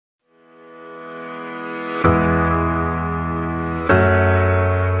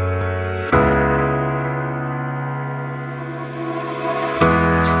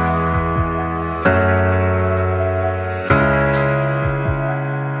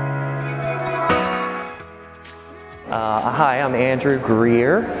Hi, I'm Andrew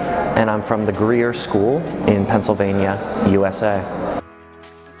Grier, and I'm from the Grier School in Pennsylvania, USA.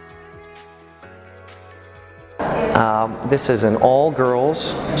 This is an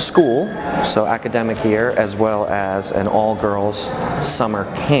all-girls school, so academic year, as well as an all-girls summer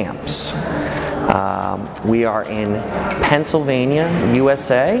camps. We are in Pennsylvania,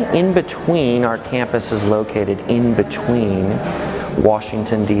 USA. In between, our campus is located in between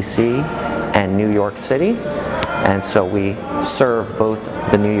Washington, D.C. and New York City. And so we serve both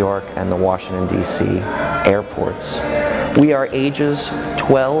the New York and the Washington, D.C. airports. We are ages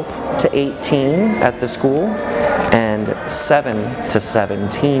 12 to 18 at the school and 7 to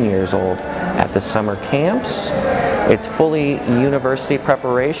 17 years old at the summer camps. It's fully university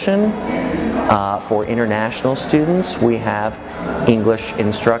preparation for international students. We have English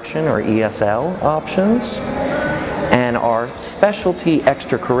instruction or ESL options. And our specialty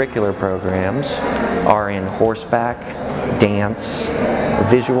extracurricular programs are in horseback, dance,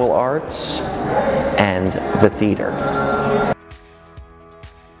 visual arts, and the theater.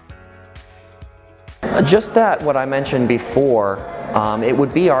 Just that, what I mentioned before, it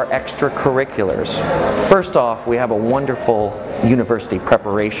would be our extracurriculars. First off, we have a wonderful university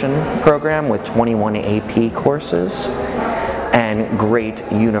preparation program with 21 AP courses and great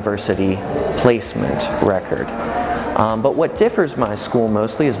university placement record. But what differs my school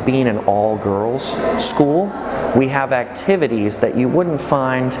mostly is being an all-girls school. We have activities that you wouldn't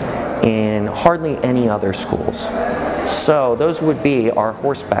find in hardly any other schools. So those would be our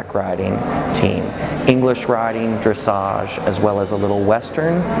horseback riding team, English riding, dressage, as well as a little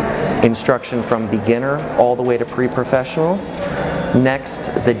Western, instruction from beginner all the way to pre-professional. Next,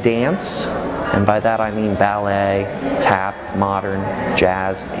 the dance, and by that I mean ballet, tap, modern,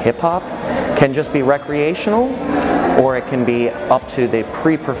 jazz, hip-hop, can just be recreational, or it can be up to the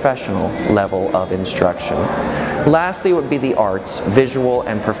pre-professional level of instruction. Lastly would be the arts, visual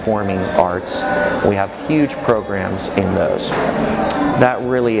and performing arts. We have huge programs in those. That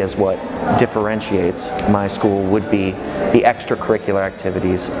really is what differentiates my school, would be the extracurricular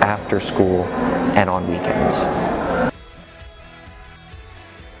activities after school and on weekends.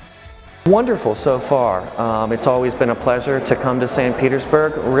 Wonderful so far. It's always been a pleasure to come to St.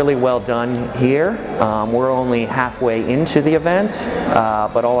 Petersburg. Really well done here. We're only halfway into the event,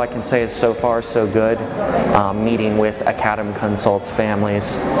 but all I can say is so far so good. Meeting with AcademConsult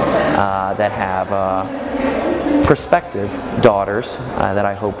families that have prospective daughters that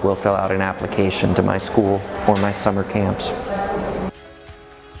I hope will fill out an application to my school or my summer camps.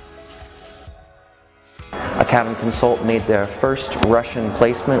 AcademConsult made their first Russian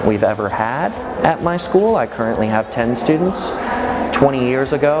placement we've ever had at my school. I currently have 10 students. 20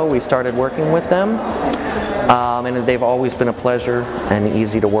 years ago we started working with them, and they've always been a pleasure and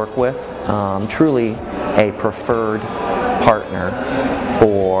easy to work with. Truly a preferred partner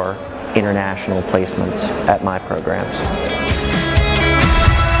for international placements at my programs.